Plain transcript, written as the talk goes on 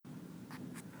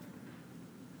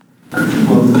Well,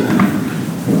 this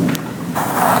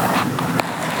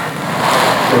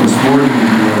morning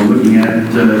we're looking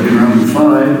at Deuteronomy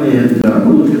 5, and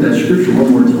we'll look at that scripture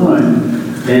one more time.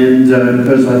 And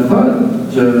because I thought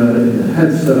it had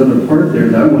another part there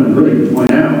that I want to really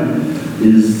point out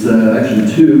is actually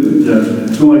two,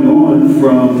 but going on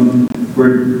from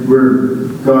where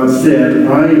God said,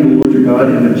 I am the Lord your God,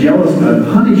 am a jealous God,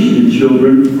 punishing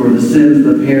children for the sins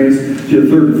of the parents to the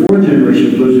third and fourth generation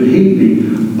of those who hate me,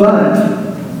 but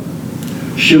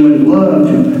showing love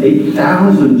to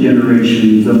 8,000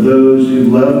 generations of those who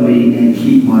love me and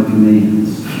keep my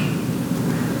commands.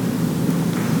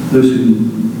 Those who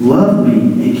love me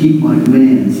and keep my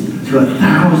commands to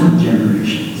 1,000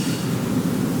 generations.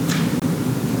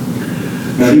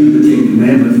 Now, these are the 10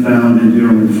 commandments found in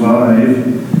Deuteronomy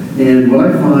 5. And what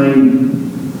I find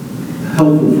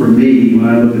helpful for me when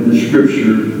I look at the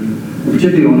scripture,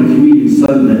 particularly on a Communion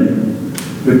Sunday,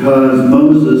 because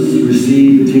Moses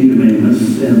received the 10 commandments,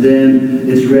 and then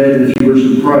it's read in a few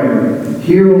verses prior.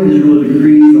 Hear, O Israel, the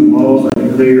decrees and laws I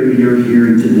declare in your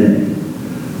hearing today.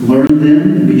 Learn them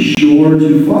and be sure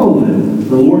to follow them.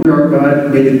 The Lord our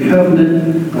God made a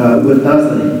covenant with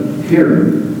us at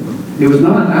Horeb. It was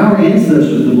not our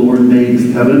ancestors the Lord made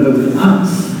this covenant, but with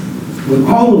us, with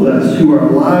all of us who are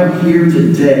alive here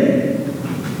today.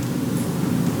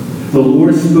 The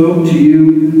Lord spoke to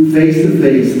you face to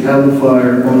face out of the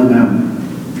fire on the mountain.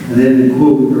 And then in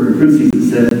quote, or in parentheses, it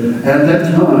said, at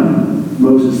that time,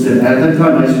 Moses said, at that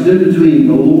time I stood between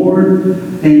the Lord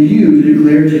and you to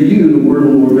declare to you the word of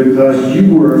the Lord, because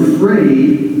you were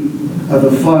afraid of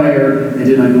the fire and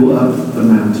did not go up the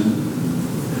mountain.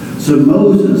 So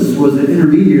Moses was the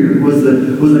intermediary, was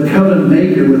the covenant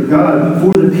maker with God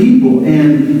for the people,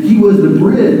 and he was the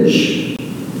bridge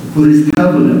for this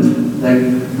covenant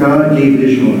that God gave the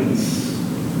Israelites.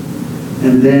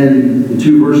 And then the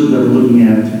two verses that we're looking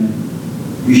at,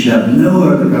 you shall have no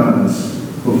other gods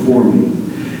before me.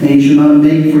 And you shall not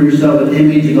make for yourself an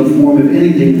image in the form of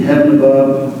anything in heaven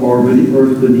above or the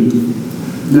earth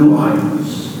beneath. No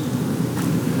idols.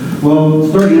 Well,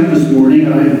 starting out this morning,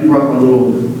 I brought my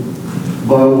little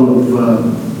bottle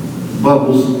of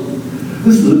bubbles.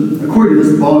 This is, according to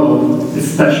this bottle, it's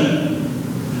special.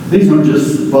 These aren't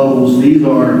just bubbles, these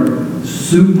are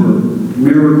super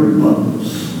miracle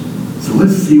bubbles. So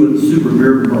let's see what the super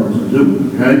miracle bubbles are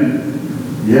doing, okay?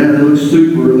 Yeah, they look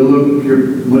super, they look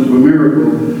much of a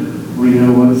miracle. Well, you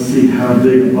know what, let's see how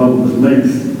big a bubble this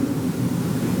makes.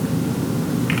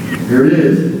 Here it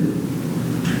is.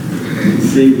 Let's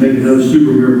see, make another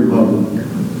super miracle bubble.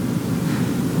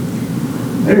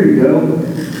 There you go.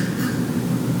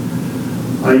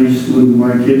 I used to, when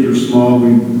my kids were small,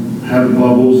 we have the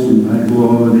bubbles and I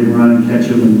blow them and they run and catch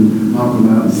them and knock them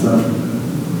out and stuff.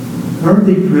 Aren't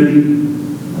they pretty?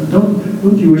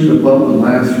 Don't you wish a bubble would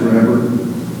last forever?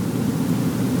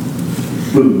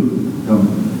 Boom. Done.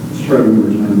 Let's try one more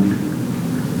time.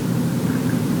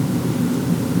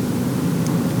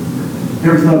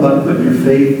 Ever thought about putting your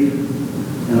faith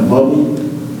in a bubble?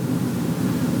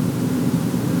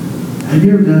 Have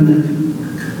you ever done that?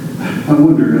 I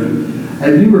wonder,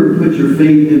 have you ever put your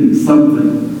faith in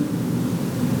something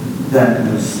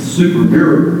that was super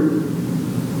miracle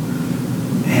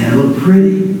and it looked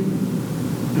pretty,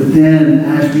 but then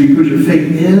after you put your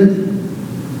faith in it,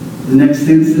 the next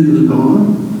instant it was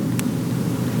gone?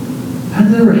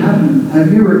 Has that ever happened?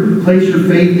 Have you ever placed your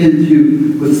faith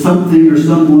into with something or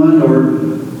someone or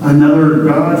another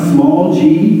God, small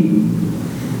g?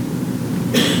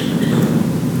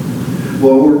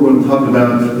 Well, what we're going to talk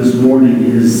about this morning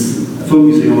is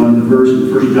focusing on the verse in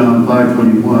 1 John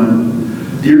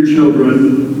 5:21. Dear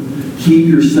children, keep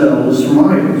yourselves from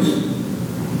idols.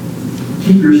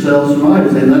 Keep yourselves from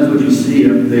idols. And that's what you see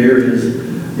up there is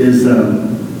as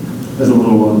a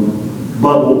little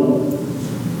bubble.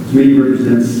 To me,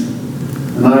 represents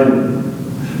an idol.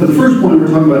 But the first point we're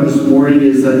talking about this morning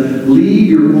is that leave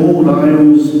your old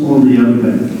idols on the other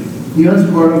bank. You know,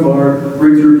 that's part of our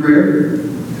breakthrough prayer.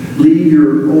 Leave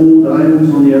your old idols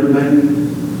on the other bank.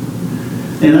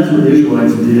 And that's what the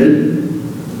Israelites did.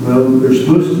 Well, they're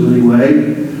supposed to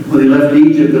anyway. When they left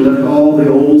Egypt, they left all the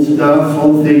old stuff,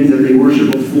 all the things that they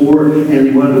worshipped before, and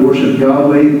they wanted to worship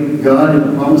Yahweh, God in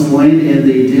the Promised Land, and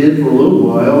they did for a little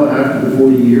while after the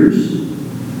 40 years.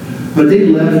 But they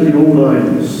left the old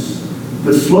idols.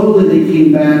 But slowly they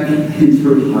came back into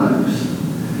their lives.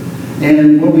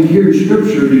 And what we hear in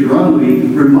Scripture, Deuteronomy,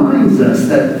 reminds us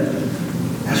that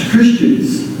as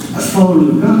Christians, as followers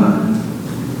of God,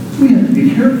 we have to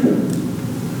be careful.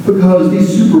 Because these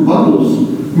super bubbles,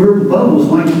 miracle bubbles,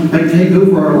 might take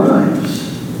over our lives.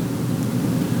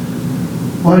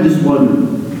 Well, I just wonder,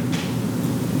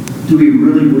 Do we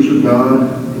really worship God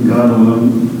and God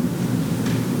alone?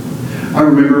 I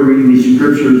remember reading these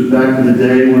scriptures back in the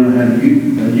day when I had a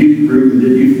youth group and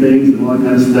did youth things and all that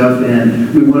kind of stuff,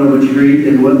 and we went on a retreat,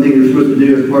 and one thing we're supposed to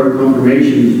do as part of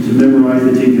confirmation is to memorize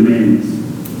the Ten Commandments.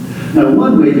 Now,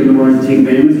 one way to memorize the Ten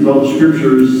Commandments is all the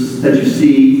scriptures that you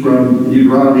see from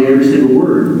Deuteronomy, every single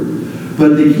word.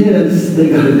 But the kids, they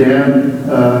got it down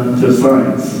to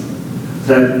science.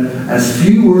 That as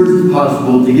few words as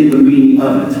possible to get the meaning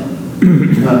of it.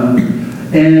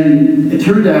 And it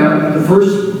turned out the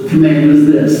first commandment is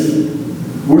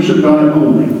this: worship God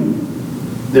only.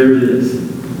 There it is.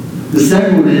 The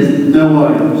second one is no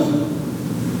idols.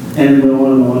 And went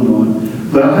on and on and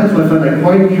on. But I found that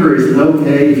quite curious. And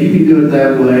okay, if you can do it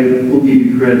that way, we'll give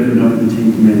you credit for knowing the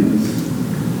Ten Commandments.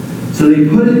 So they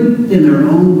put it in their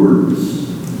own words.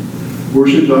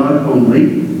 Worship God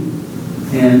only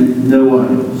and no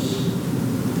idols.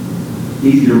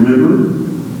 Easy to remember,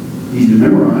 easy to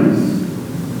memorize,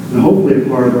 and hopefully a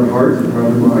part of our hearts and part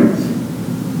of our minds.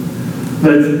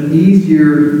 But it's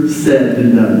easier said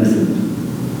than done, isn't it?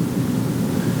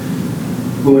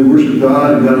 When we worship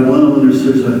God and God alone,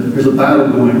 there's a battle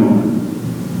going on.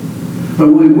 But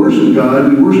when we worship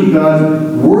God's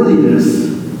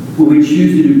worthiness when we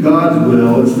choose to do God's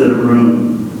will instead of our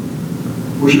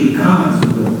own. Worship God's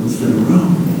will instead of our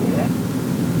own.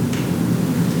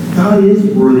 God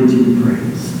is worthy to be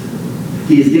praised.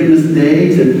 He has given us a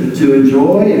day to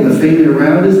enjoy, and the family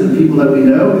around us and the people that we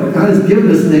know. God has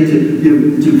given us a day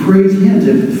to praise Him,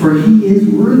 for He is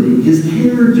worthy. His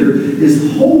character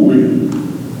is holy.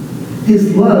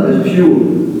 His love is pure.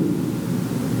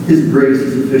 His grace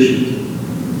is sufficient.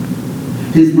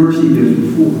 His mercy goes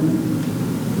before.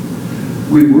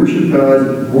 We worship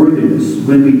God's worthiness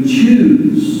when we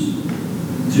choose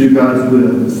to do God's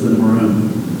will instead of our own.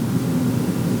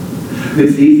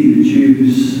 It's easy to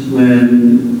choose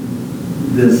when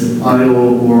this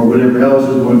idol or whatever else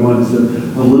is going on is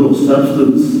a little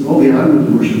substance. Oh yeah, I want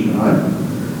to worship God.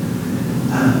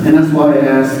 And that's why I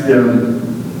asked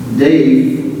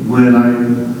Dave when I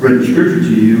read the scripture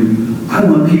to you, I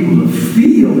want people to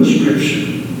feel the scripture.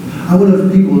 I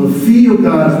want people to feel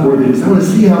God's worthiness. I want to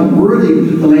see how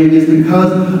worthy the Lamb is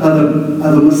because of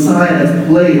the Messiah that's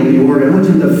played on the organ. I want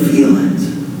them to feel it.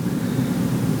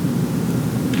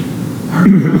 Our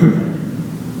God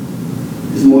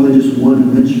is more than just one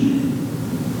dimension.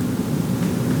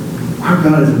 Our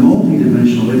God is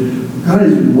multidimensional. God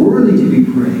is worthy to be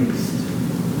praised.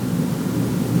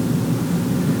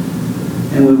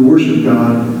 And when we worship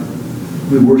God,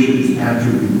 we worship His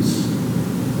attributes.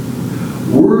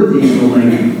 Worthy is the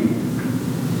Lamb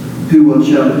who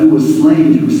was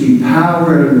slain to receive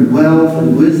power and wealth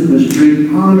and wisdom and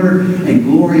strength, honor and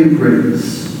glory and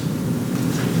praise.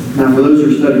 Now, for those who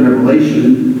are studying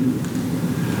Revelation,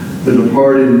 there's a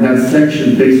part in that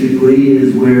section basically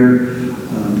is where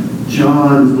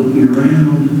John's looking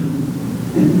around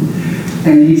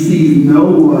and he sees no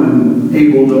one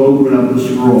able to open up the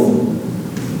scroll.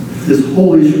 This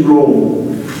holy scroll.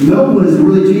 No one is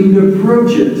really able to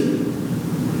approach it.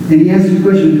 And he asks the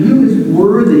question, who is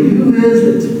worthy? Who is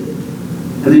it?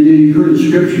 And then you heard the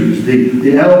scriptures.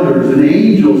 The elders and the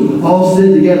angels all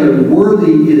sit together.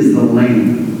 Worthy is the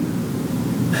Lamb.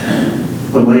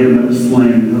 The Lamb that was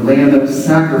slain. The Lamb that was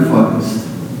sacrificed.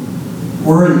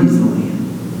 Worthy is the Lamb.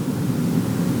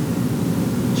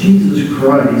 Jesus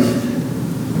Christ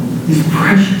is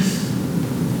precious.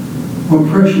 More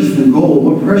precious than gold.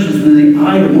 More precious than any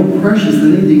idol. More precious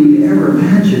than anything we could ever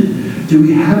imagine. Do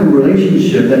we have a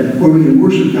relationship where we can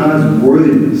worship God's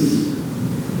worthiness?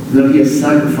 That He has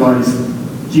sacrificed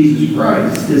Jesus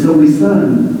Christ, His only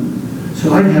Son,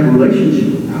 so I can have a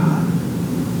relationship with God.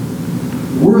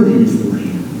 Worthy is the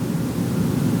Lamb.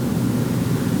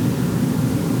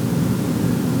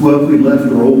 Well, if we left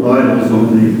our old idols on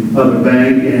the other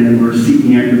bank and we're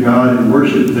seeking after God and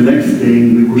worship, the next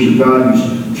thing we worship God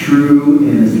who's true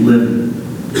and is living.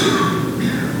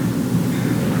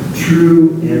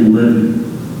 True and living.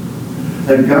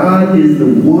 That God is the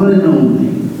one and only.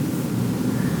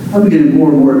 I'm beginning more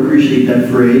and more appreciate that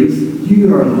phrase.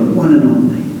 You are the one and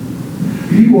only.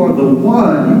 You are the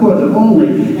one. You are the only.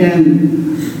 And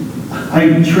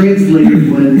I translate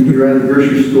when you're at a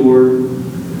grocery store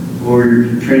or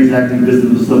you're transacting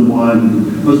business with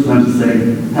someone. Most times I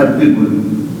say, have a good one.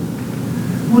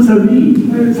 What does that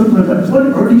mean? Sometimes, what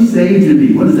are you saying to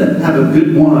me? What does that? Have a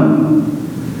good one.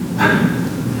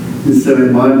 And so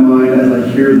in my mind, as I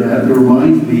hear that, it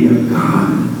reminds me of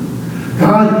God.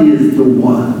 God is the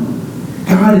one.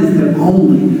 God is the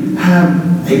only. Have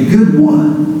a good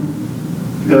one.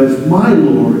 Because my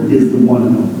Lord is the one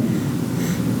and only.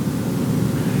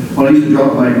 When I used to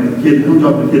drop my kids, I don't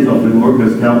drop my kids off anymore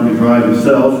because Calvin can drive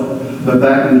himself. But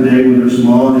back in the day when they were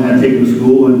small and I had to take them to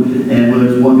school, and whether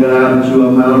it's one got out, two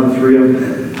of them out, or three of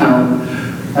them out,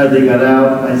 as they got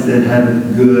out, I said, have a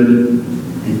good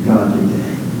and godly day.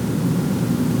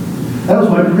 That was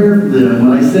my prayer for them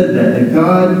when I said that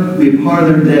God would be a part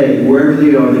of their day, wherever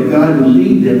they are, that God would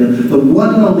lead them, that the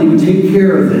one and only would take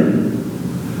care of them.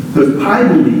 Because I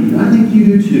believe, and I think you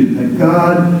do too, that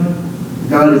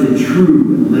God is a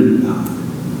true and living God.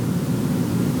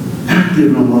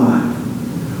 Active and alive.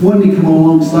 One to come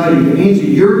alongside you to answer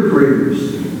your prayers,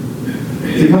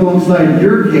 to come alongside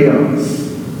your chaos,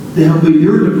 to help with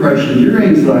your depression, your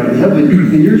anxiety, to help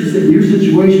in your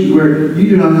situations where you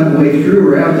do not have a way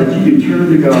through or out, that you can turn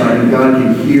to God and God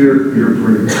can hear your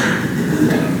prayers.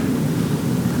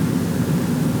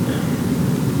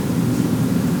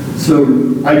 So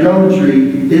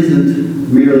idolatry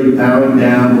isn't merely bowing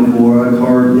down before a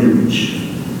carved image.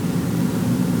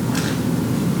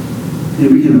 And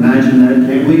we can imagine that,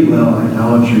 can't we? Well,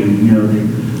 idolatry, they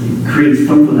created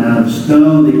something out of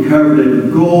stone, they covered it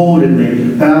with gold, and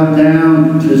they bowed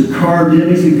down to this carved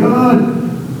image. They said, God,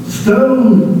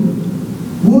 stone,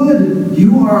 wood,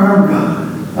 you are our God.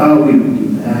 Oh, we don't do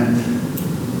that.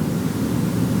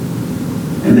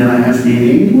 And then I asked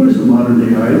Annie, what are some modern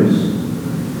day idols?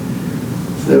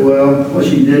 She said, well, what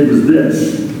she did was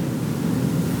this.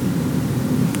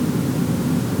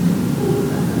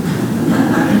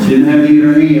 She didn't have it in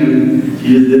her hand. She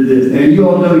just did this. And you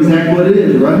all know exactly what it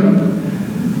is, right?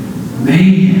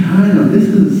 Man, I don't know. This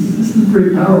is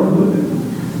pretty powerful.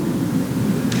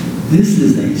 This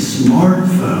is a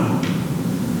smartphone.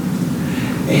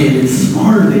 And it's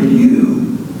smarter than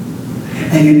you.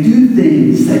 And can do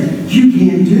things that you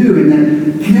can't do, and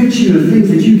that connects you to things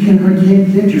that you can't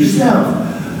connect yourself.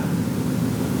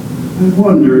 I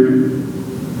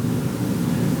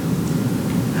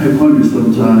wonder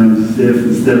sometimes if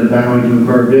instead of bowing to a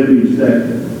carved image, that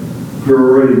we're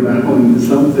already bowing to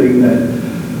something that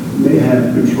may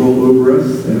have control over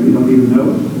us and we don't even know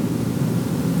it.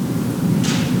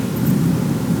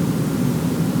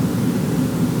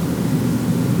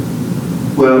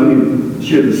 Well, let me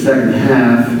share the second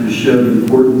half to show the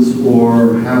importance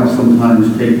or how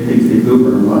sometimes things take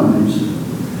over our lives.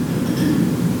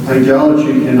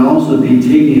 Idolatry can also be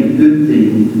taking a good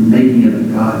thing and making it a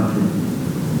God thing.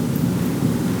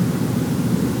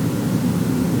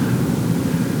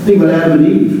 Think about Adam and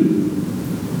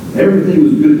Eve. Everything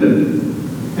was good.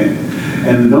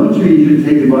 And the one tree you should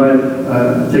take a bite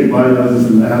of is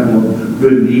an apple of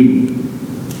good and evil.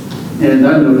 And I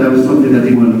don't know if that was something that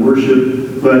they wanted to worship,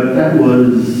 but that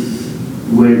was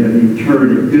the way that they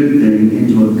turned a good thing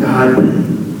into a God thing.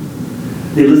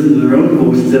 They listened to their own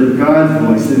voice instead of God's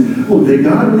voice. And, oh, did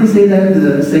God really say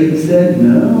that Satan said?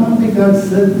 No, I don't think God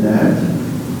said that.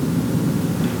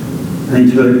 And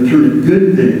they turned a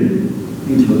good thing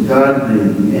into a God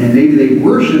thing. And maybe they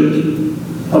worshipped,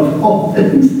 of all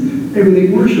things, maybe they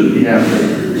worshipped the apple.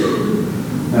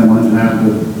 That one's an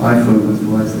Apple iPhone, that's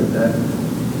why I said that.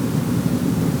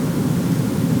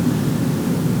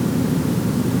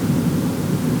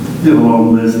 We have a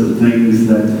long list of things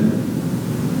that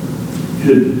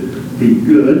could be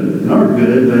good and are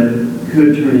good, but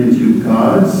could turn into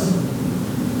gods.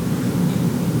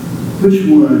 Which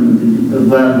one of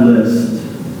that list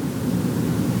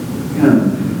kind of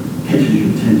catches your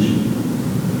attention?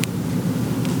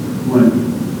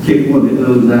 Kick one of the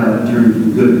O's out and turn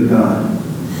from good to God.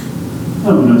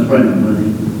 Oh, no, it's probably not money.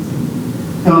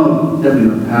 Oh,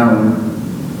 definitely not power.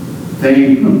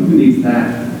 Fame, who needs that?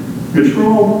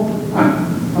 Control? I'm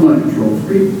not a control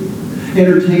freak.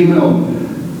 Entertainment,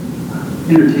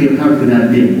 how can that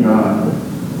be a God?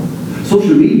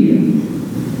 Social media?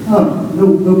 Oh,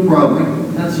 no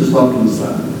problem. That's just off to the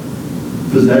side.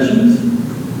 Possessions?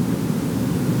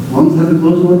 As long as I have the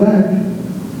clothes on my back.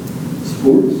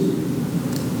 Sports?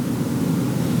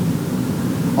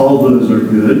 All those are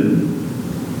good.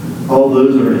 All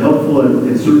those are helpful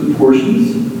at certain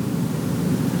portions.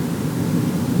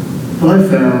 But I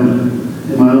found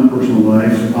in my own personal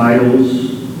life, idols,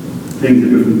 things that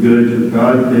go from good to a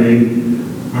God thing,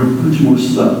 are much more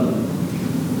subtle.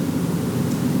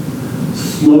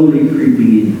 Slowly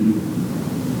creeping in.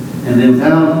 And then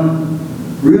without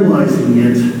realizing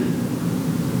it,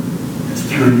 it's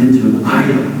turned into an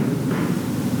idol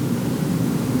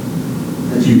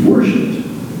that you've worshipped.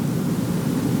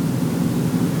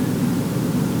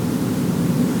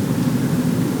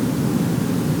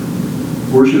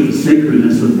 Worship the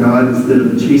sacredness of God instead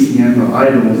of chasing after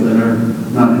idols that are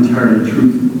not entirely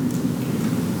truthful.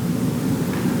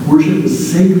 Worship the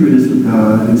sacredness of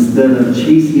God instead of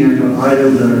chasing after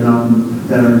idols that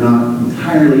are not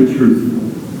entirely truthful.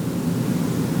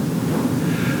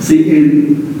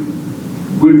 See,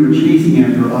 when we're chasing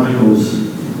after idols,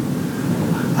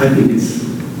 I think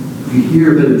you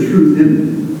hear a bit of truth in it.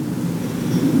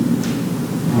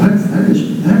 Well,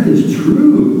 that is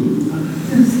true.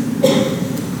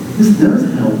 This does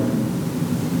help.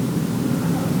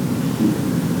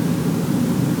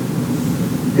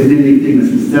 And anything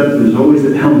that's accepted, there's always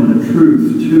an element of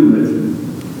truth to it.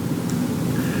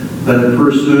 But a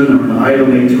person or an idol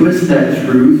may twist that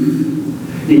truth,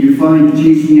 and you find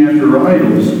chasing after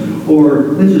idols.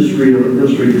 Or let's just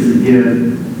illustrate this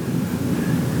again.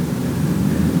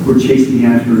 We're chasing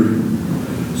after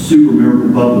super miracle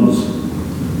bubbles.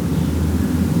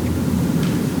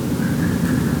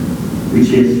 We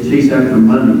chase after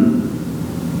money.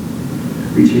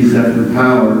 We chase after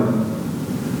power.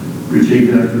 We chase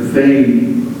after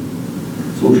fame,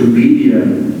 social media.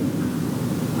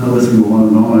 The list can go on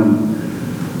and on.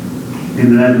 And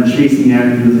then as we're chasing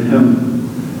after them,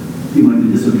 he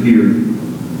might disappear.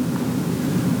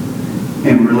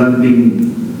 And we're left being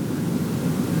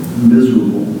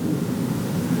miserable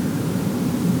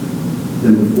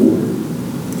than before.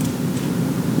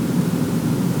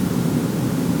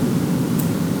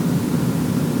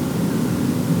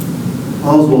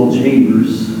 Oswald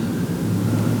Chambers,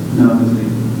 no,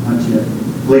 not yet.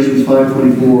 Galatians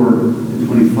 5:24 and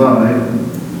 25.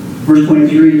 Verse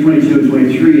 23, 22, and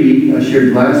 23, I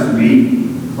shared last week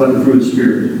about the fruit of the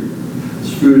Spirit.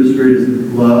 This fruit of the Spirit is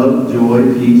love,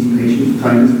 joy, peace, patience,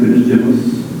 kindness, goodness,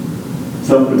 gentleness,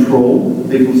 self-control,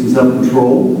 faithfulness and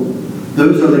self-control.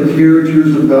 Those are the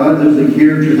characters of God. Those are the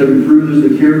characters that we prove. Those are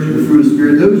the characters of the fruit of the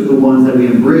Spirit. Those are the ones that we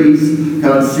embrace.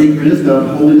 God's sacredness,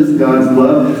 God's holiness, God's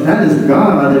love. That is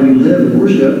God that we live and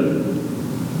worship.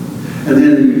 And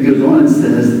then it goes on and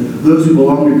says, those who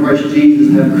belong to Christ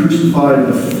Jesus have crucified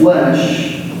the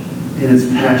flesh and its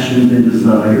passions and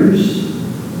desires.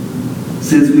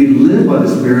 Since we live by the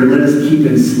Spirit, let us keep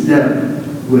in step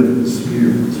with the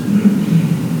Spirit.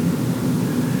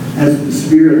 As the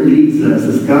Spirit leads us,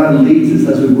 as God leads us,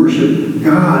 as we worship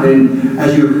God, and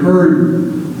as you heard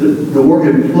the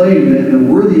organ played, and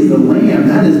the worthy is the Lamb,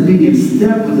 that is being in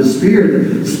step with the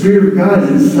Spirit. The Spirit of God is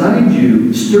inside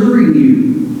you, stirring you.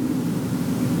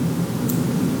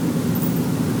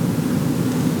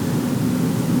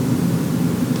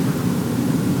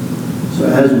 So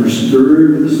as we're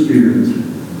stirred with the Spirit,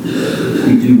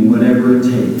 we do whatever it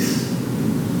takes.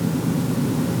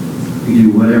 We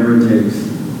do whatever it takes.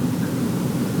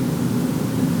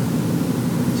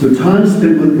 So time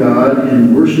spent with God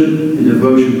in worship and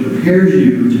devotion prepares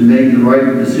you to make the right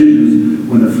decisions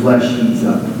when the flesh heats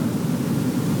up.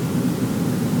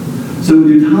 So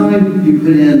the time you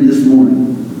put in this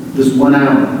morning, this 1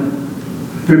 hour,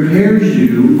 prepares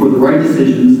you for the right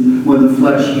decisions when the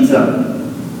flesh heats up.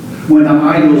 When the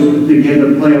idols begin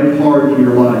to play a part in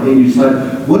your life, and you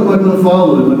decide, what am I going to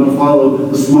follow? Am I going to follow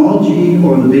the small g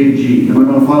or the big G? Am I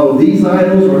going to follow these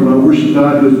idols, or am I going to worship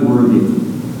God who is worthy?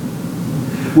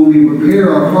 When we prepare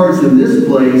our hearts in this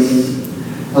place,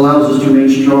 allows us to remain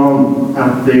strong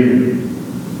out there.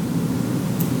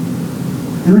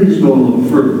 And let me just go a little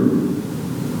further.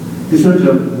 It's not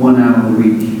just 1 hour a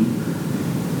week.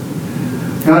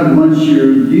 God wants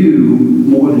you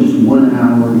more than just 1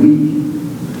 hour a week.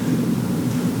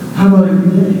 How about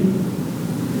every day?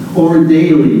 Or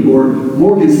daily, or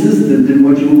more consistent than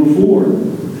what you were before.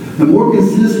 The more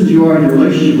consistent you are in your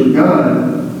relationship with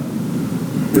God,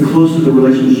 the closer the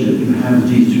relationship you have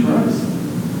with Jesus Christ.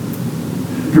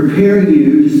 Preparing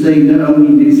you to say no when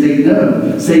you need to say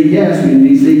no. Say yes when you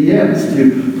need to say yes. To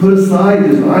put aside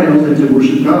those idols and to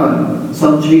worship God.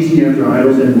 Stop chasing after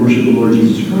idols and worship the Lord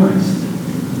Jesus Christ.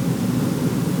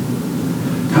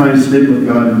 Time spent with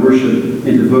God in worship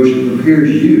and devotion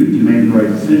prepares you to make the right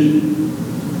decision.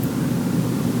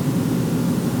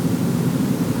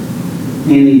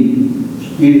 Annie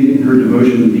in her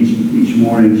devotion each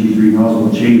morning, she's reading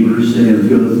Oswald Chambers and a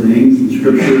few other things in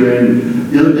Scripture.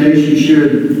 And the other day she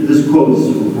shared this quote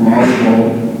from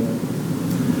Oswald.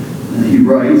 And he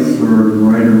writes, or the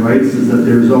writer writes, is that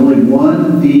there's only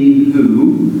one being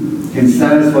who can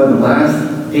satisfy the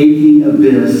last aching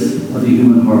abyss of the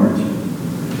human heart.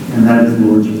 And that is the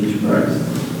Lord Jesus Christ.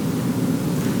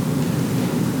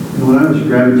 And what I was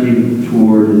gravitating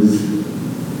toward is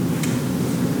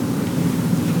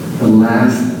the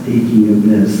last aching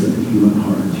abyss of the human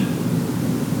heart.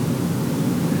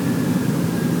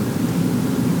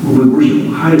 When we worship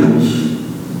idols,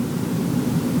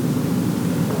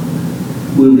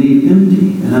 we leave empty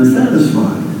and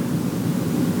unsatisfied.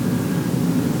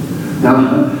 Now,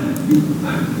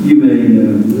 you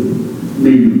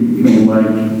may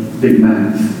like Big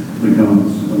Macs,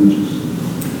 McDonald's. Let me just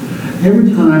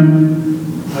Every time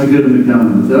I go to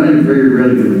McDonald's, and I very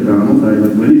rarely go to McDonald's. I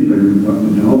like Wendy's better than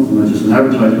McDonald's, and that's just an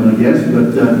advertisement, I guess.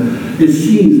 But it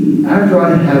seems after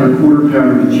I have a quarter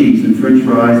pounder with cheese and French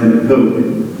fries and a Coke,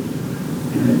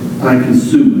 I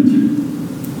consume it.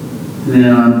 And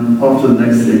then I'm off to the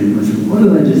next thing. I said, what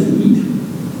did I just eat?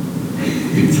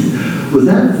 Was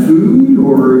that food,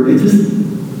 or it just,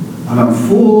 I'm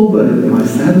full, but am I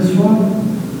satisfied?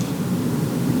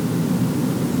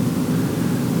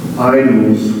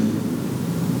 Idols,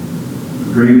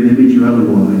 graven image or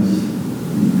otherwise,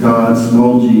 God,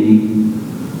 small g,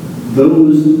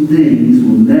 those things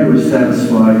will never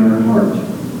satisfy your heart.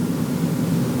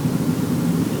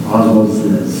 Oswald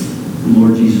says, the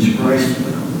Lord Jesus Christ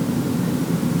will.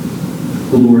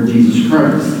 The Lord Jesus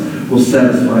Christ will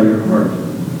satisfy your heart.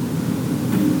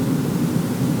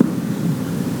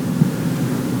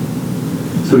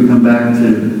 So we come back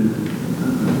to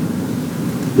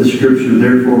the scripture,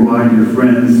 therefore, my dear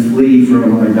friends, flee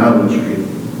from idolatry.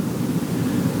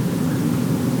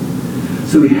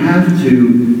 So we have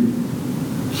to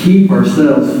keep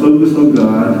ourselves focused on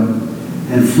God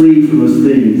and flee from those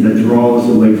things that draw us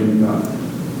away from God.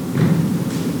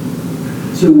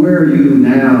 So where are you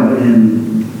now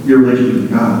in your relationship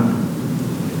with God?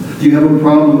 Do you have a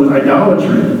problem with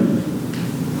idolatry?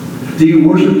 Do you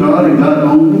worship God and God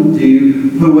only? Do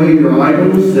you put away your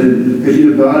idols? And because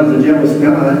you know God is a jealous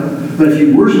God. But if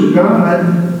you worship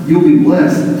God, you'll be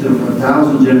blessed to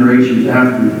 1,000 generations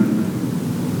after you.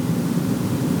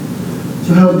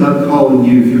 So how is God calling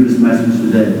you through this message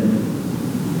today?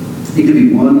 It could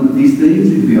be one of these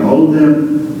things. It could be all of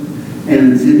them.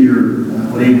 And it's in your,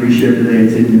 what Avery shared today,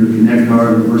 it's in your Connect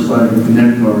card, the first side of your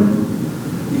Connect card.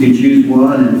 You can choose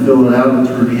one and fill it out and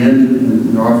turn it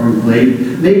in the offering plate.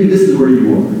 Maybe this is where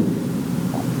you are.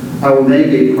 I will make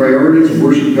a priority to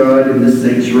worship God in this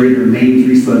sanctuary the remaining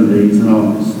 3 Sundays in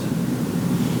August.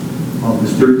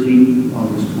 August 13th,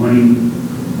 August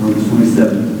 20th, August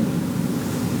 27th.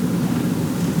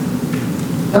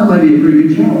 That might be a pretty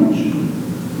good challenge.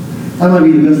 That might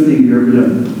be the best thing you've ever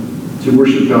done, to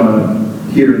worship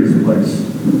God here in this place.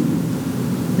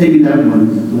 Maybe that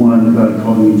one's the one God is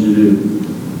calling you to do.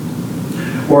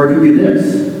 Or it could be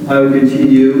this. I will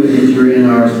continue and enter in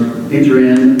our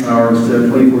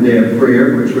 24-day of prayer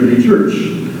for Trinity Church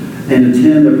and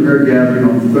attend a prayer gathering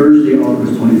on Thursday,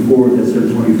 August 24th at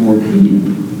 7:24 p.m.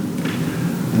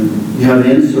 You have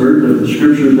an insert of the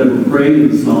scriptures that were prayed in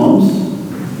the Psalms,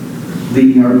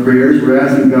 leading our prayers. We're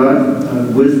asking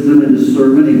God wisdom and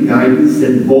discernment and guidance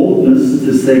and boldness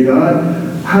to say, God,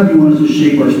 how do you want us to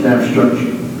shape our staff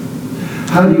structure?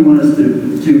 How do you want us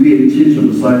to be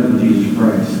intentional disciples of Jesus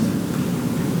Christ?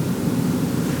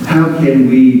 How can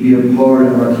we be a part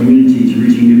of our community to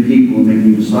reaching new people and making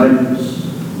new disciples?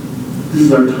 This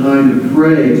is our time to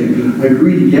pray, to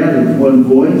agree together with one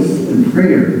voice in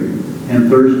prayer. And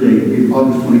Thursday,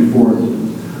 August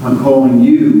 24th, I'm calling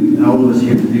you and all of us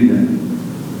here to do that.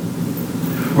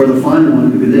 Or the final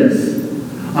one could be this.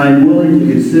 I'm willing to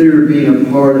consider being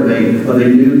a part of a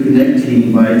new Connect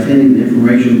team by attending the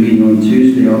informational meeting on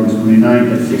Tuesday, August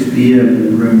 29th at 6 p.m.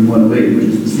 in room 108, which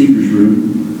is the Seekers Room,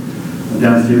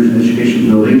 downstairs in the Education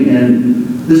Building. And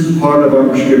this is part of our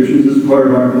prescriptions. This is part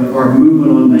of our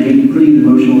movement on Main, putting the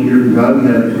emotional here from God. We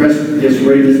had a press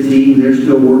readiness team. They're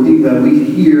still working, but we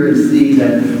hear and see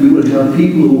that we would have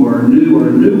people who are new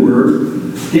or newer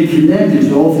get connected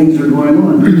to all things that are going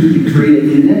on. You create a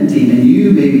Connect team, and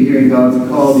you may be hearing God's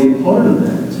call to be a part of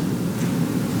that.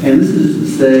 And this is to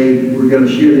say we're going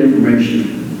to share the information,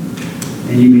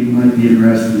 and you might be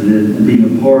interested in being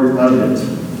a part of it.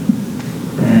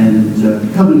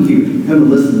 And come and hear, come and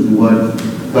listen to what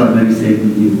God may be saying to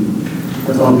you.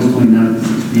 That's August 29th at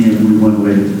 6 p.m. and we want to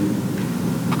wait.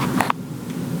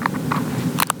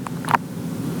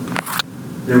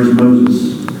 There was Moses.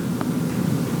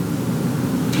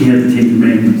 He had the 10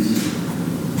 Commandments.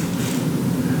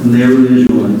 And there were the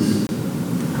Israelites.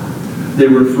 They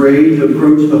were afraid to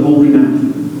approach the holy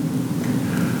mountain.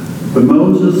 But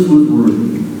Moses was worthy.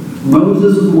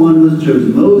 Moses was the one who was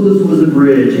chosen. Moses was a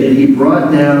bridge, and he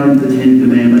brought down the 10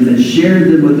 Commandments and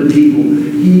shared them with the people.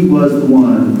 He was the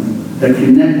one that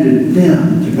connected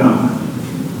them to God.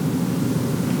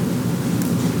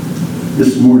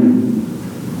 This morning,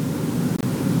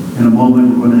 in a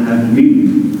moment, we're going to have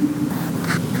communion.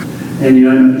 And the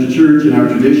United Methodist Church, in our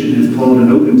tradition, is called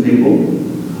an open table.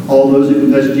 All those who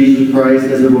confess Jesus Christ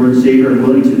as their Lord and Savior are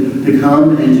willing to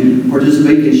come and to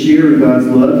participate and share in God's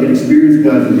love, can experience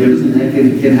God's forgiveness,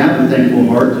 and can have a thankful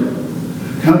heart.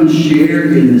 Come and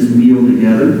share in this meal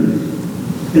together.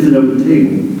 It's an open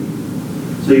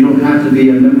table. So you don't have to be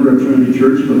a member of Trinity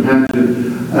Church. You don't have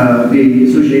to be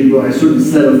associated by a certain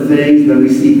set of things, that we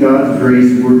see God's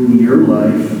grace working in your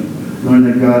life, knowing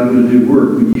that God will do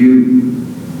work when you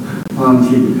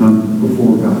honestly become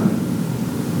before God.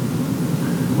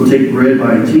 We'll take bread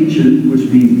by attention, which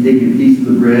means taking a piece of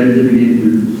the bread, dipping it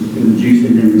in the juice,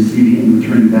 and then receiving it and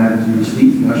returning back to your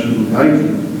seat. Gosh, will guide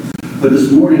you. But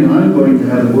this morning, I'm going to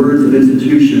have the words of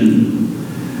institution,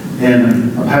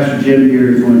 and our Pastor Jim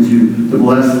here is going to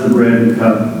bless the bread and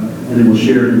cup, and then we'll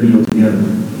share the meal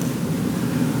together.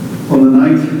 On the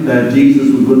night that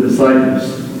Jesus was with the disciples,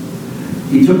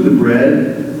 he took the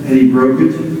bread and he broke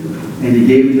it, and he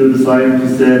gave it to the disciples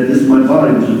and said, "This is my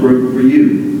body, which is broken for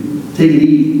you. Take and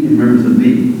eat in remembrance of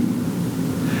me."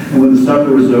 And when the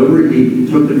supper was over, he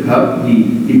took the cup,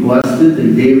 he blessed it,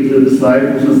 and gave it to the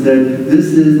disciples and said, "This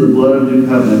is the blood of new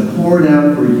covenant, poured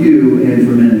out for you and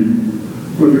for many,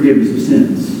 for the forgiveness of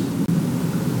sins."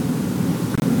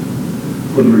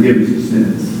 For the forgiveness of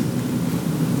sins.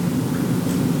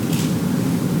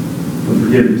 For the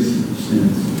forgiveness of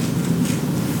sins.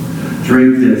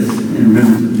 Drink this in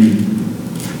remembrance of me.